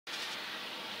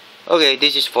Okay,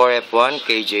 this is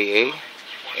 4F1KJA,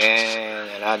 and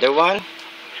another one.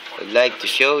 I'd like to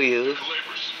show you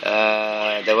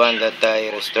the one that I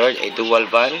restored, a dual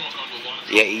van,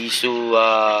 Yaesu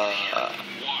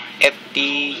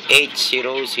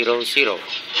Ft-8000.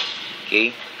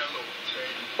 Okay,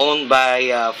 owned by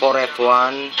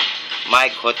 4F1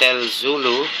 Mike Hotel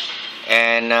Zulu,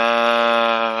 and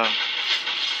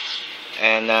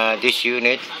this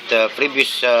unit, the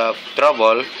previous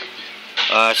trouble.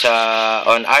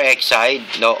 On RX side,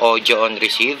 no audio on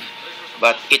receive,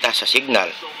 but it has a signal.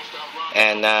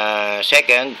 And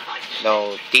second,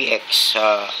 no TX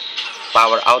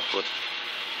power output,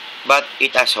 but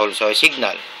it has also a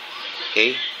signal.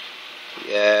 Okay,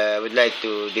 I would like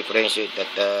to differentiate that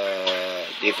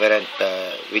different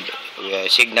with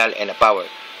signal and a power.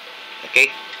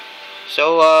 Okay,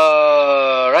 so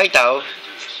right now,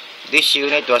 this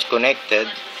unit was connected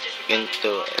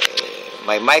into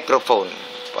my microphone,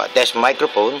 test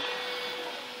microphone,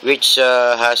 which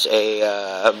has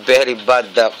a very bad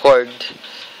cord.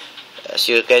 As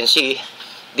you can see,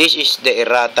 this is the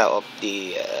errata of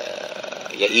the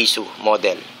Yaesu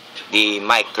model, the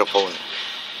microphone,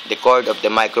 the cord of the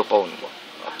microphone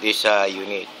of this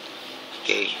unit.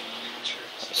 Okay,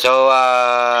 so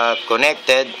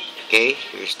connected. Okay,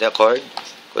 here's the cord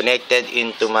connected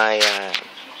into my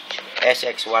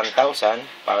SX1000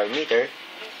 power meter.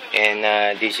 And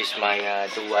this is my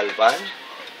dual van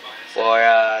for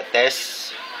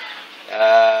test,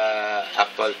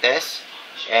 actual test,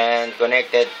 and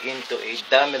connected into a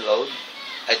dummy load,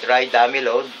 a dry dummy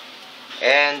load.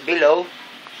 And below,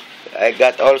 I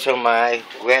got also my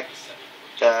wet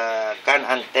can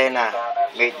antenna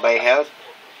made by Health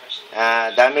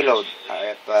dummy load,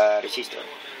 RF resistor,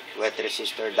 wet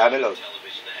resistor dummy load.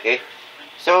 Okay,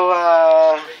 so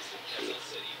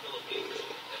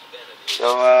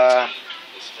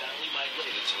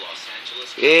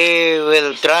we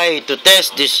will try to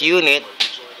test this unit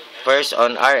first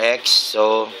on RX.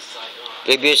 So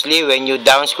previously, when you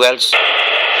down squelch,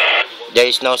 there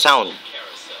is no sound.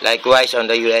 Likewise on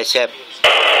the USF.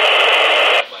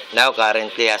 Now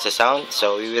currently has a sound.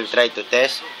 So we will try to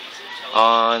test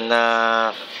on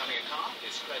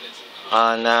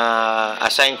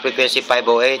assigned frequency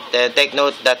 508. Take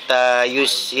note that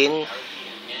using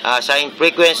assigned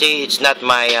frequency, it's not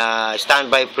my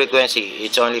standby frequency.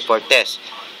 It's only for test.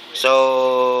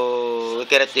 So we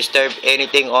cannot disturb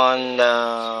anything on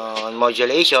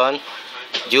modulation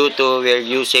due to we're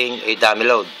using a dummy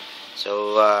load.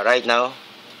 So right now,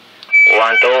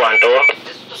 1 2 1 2.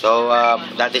 So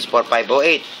that is for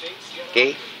 508.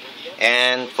 Okay,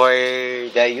 and for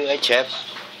the UHF,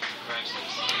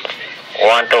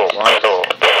 1 2 1 2.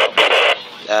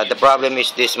 The problem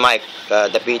is this mic,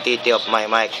 the PTT of my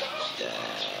mic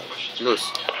loose.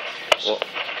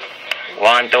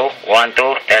 1 2 1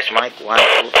 2 test mic 1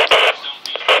 2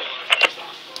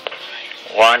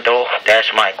 1 2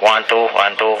 test mic 1 2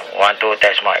 1 2 1 2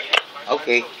 test mic.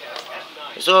 Okay,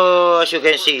 so as you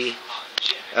can see,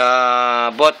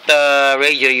 both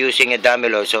radio using a dummy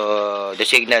load, so the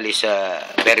signal is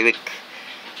very weak.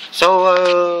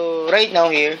 So right now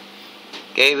here,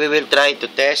 okay, we will try to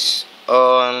test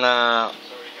on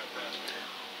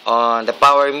the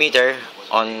power meter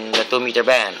on the 2 meter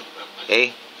band.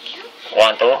 Okay,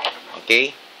 1 2.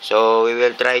 Okay, so we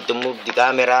will try to move the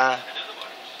camera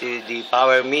to the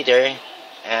power meter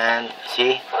and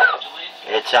see,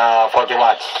 it's 40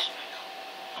 watts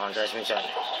on transmission.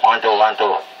 1 2 1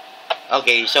 2.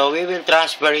 Okay, so we will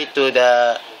transfer it to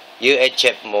the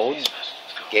UHF mode.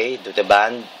 Okay, to the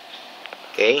band.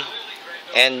 Okay,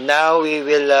 and now we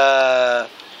will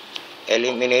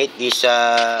eliminate this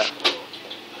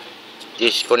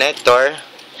this connector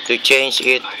to change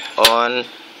it on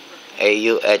a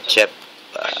UHF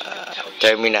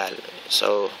terminal.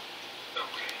 So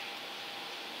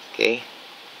okay,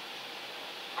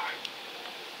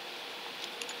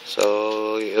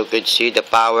 so you could see the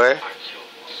power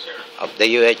of the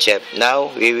UHF. Now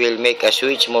we will make a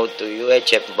switch mode to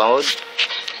UHF mode.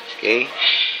 Okay,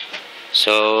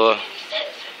 so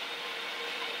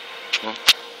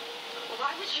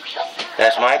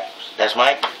that's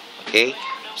mic. Okay,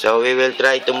 so we will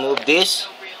try to move this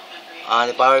on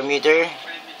the power meter.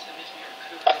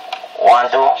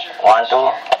 1 2 1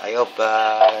 2. I hope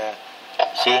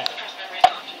see,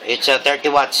 it's a 30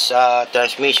 watts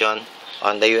transmission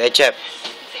on the UHF.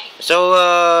 So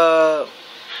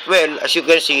well, as you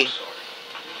can see,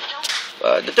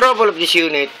 the trouble of this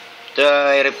unit,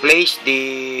 I replaced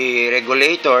the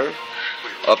regulator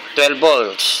of 12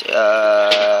 volts.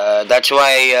 That's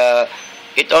why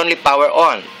it only power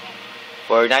on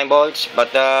for 9 volts,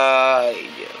 but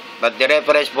but the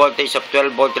reference voltage of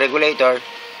 12 volt regulator,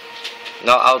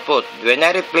 no output. When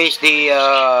I replace the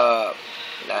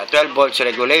 12 volts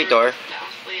regulator,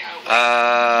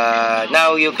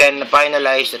 now you can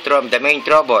finalize the main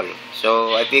trouble.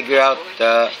 So I figure out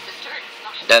that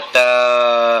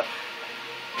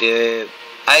the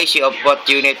IC of both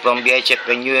unit from VHF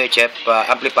and UHF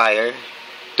amplifier,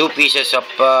 2 pieces of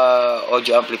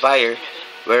audio amplifier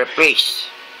were replaced.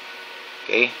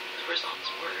 Okay.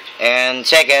 And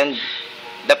second,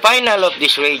 the final of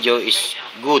this radio is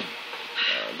good.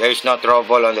 There is no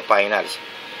trouble on the finals.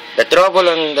 The trouble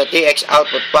on the TX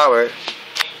output power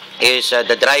is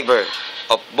the driver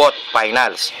of both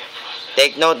finals.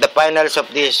 Take note, the finals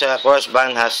of this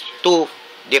crossband has 2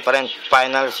 different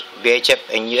finals, VHF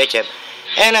and UHF,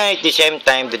 and at the same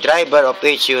time, the driver of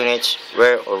each units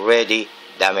were already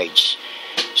damaged.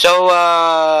 So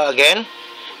again,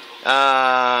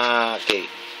 okay.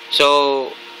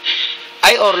 So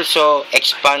I also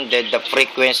expanded the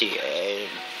frequency,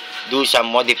 do some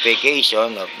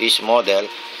modification of this model,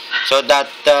 so that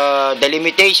the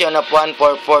limitation of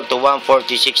 144 to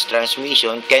 146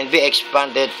 transmission can be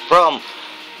expanded from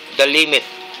the limit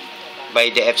by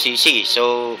the FCC.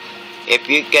 So if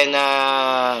you can,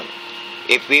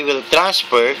 if we will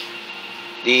transfer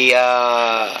the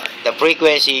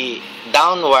frequency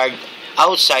downward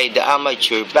outside the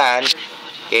amateur band,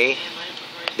 okay,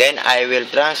 then I will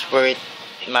transfer it,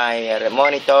 my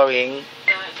monitoring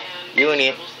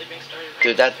unit,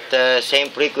 to that same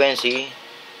frequency.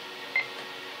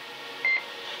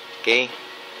 Okay.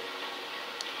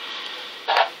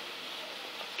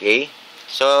 Okay.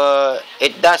 So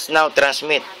it does now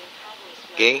transmit.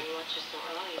 Okay.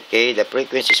 Okay. The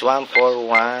frequency is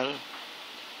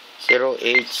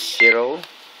 141080.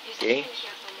 Okay.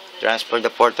 Transfer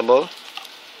the portable.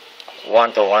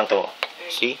 1 2 1 2.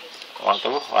 See. 1 2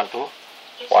 1 2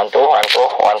 1 2 1 2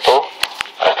 1 2.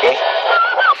 Okay.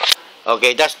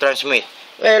 Okay. That's transmit.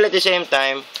 Well, at the same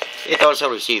time, it also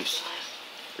receives.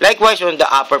 Likewise on the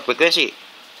upper frequency.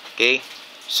 Okay.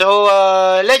 So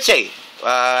let's say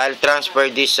I'll transfer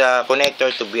this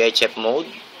connector to VHF mode.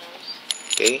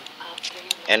 Okay.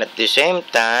 And at the same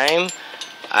time,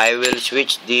 I will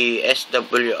switch the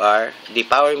SWR, the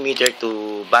power meter,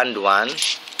 to band 1.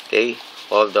 Okay.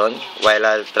 Hold on while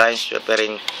I'll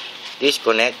transferring this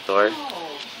connector.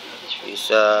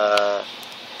 This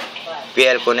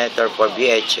PL connector for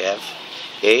VHF.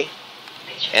 Okay.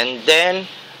 And then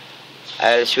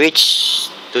I'll switch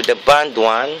to the band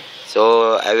 1.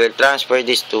 So I will transfer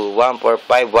this to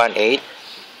 14518.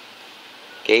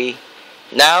 Okay.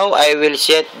 Now I will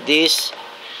set this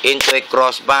into a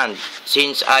crossband,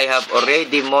 since I have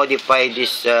already modified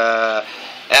this. I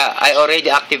already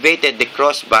activated the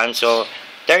crossband. So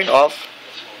turn off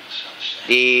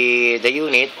the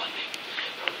unit.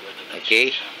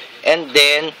 Okay. And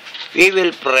then we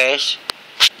will press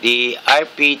the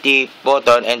RPT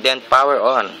button and then power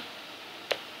on.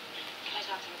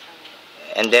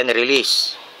 And then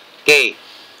release. Okay.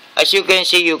 As you can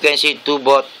see 2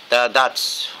 both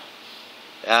dots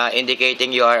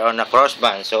indicating you are on a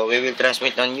crossband. So we will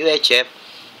transmit on UHF,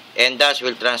 and thus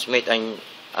will transmit on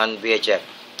VHF.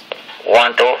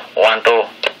 1 2 1 2.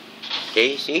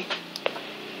 Okay, see?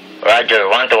 Roger.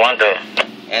 1 2 1 2.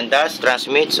 And thus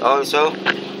transmits also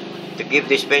to give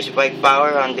the specified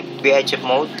power on the VHF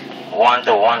mode. 1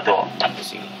 2 1 2.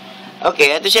 See?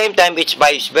 Okay, at the same time, it's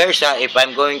vice versa. If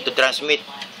I'm going to transmit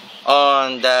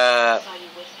on the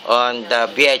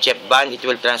VHF band, it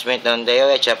will transmit on the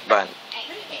UHF band.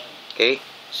 Okay,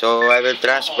 so I will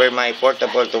transfer my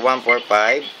portable to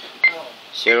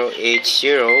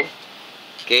 145.080.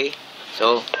 Okay,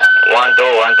 so 1 2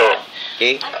 1 2.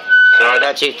 Okay, so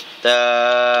that's it.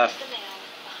 The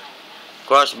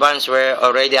crossbands were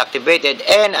already activated,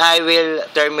 and I will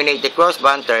terminate the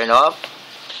crossband, turn off,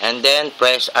 and then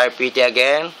press RPT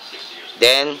again,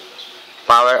 then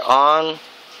power on,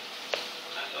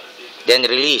 then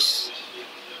release.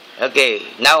 Okay,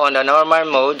 now on the normal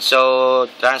mode, so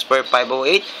transfer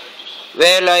 508.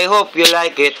 Well, I hope you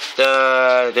like it,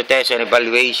 the test and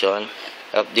evaluation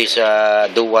of this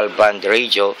dual band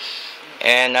radio,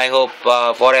 and I hope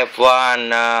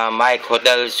 4F1 Mike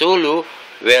Hotel Zulu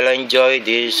will enjoy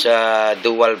this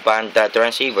dual band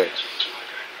transceiver.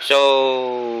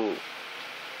 So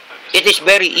it is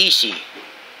very easy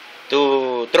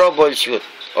to troubleshoot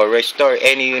or restore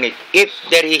any unit if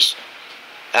there is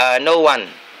no one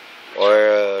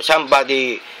or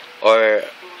somebody or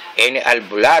any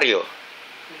albulario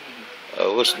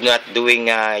who's not doing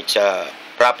its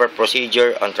proper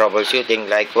procedure on troubleshooting,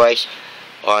 likewise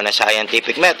on a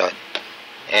scientific method.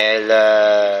 And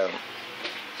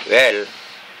well,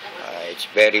 it's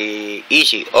very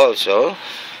easy also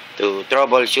to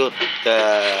troubleshoot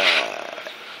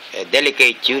a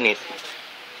delicate unit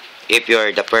if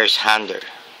you're the first hander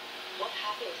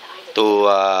to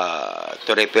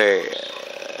repair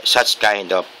such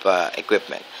kind of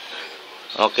equipment.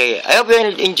 Okay, I hope you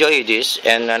will enjoy this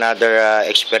and another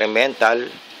experimental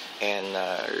and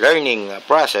learning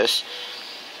process.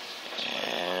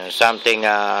 Something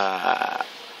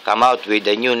come out with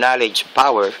a new knowledge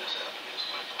power,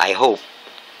 I hope.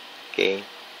 Okay,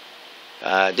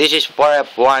 this is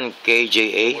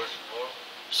 4F1KJA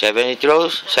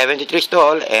 73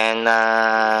 stall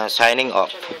and signing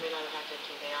off.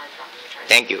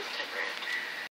 Thank you.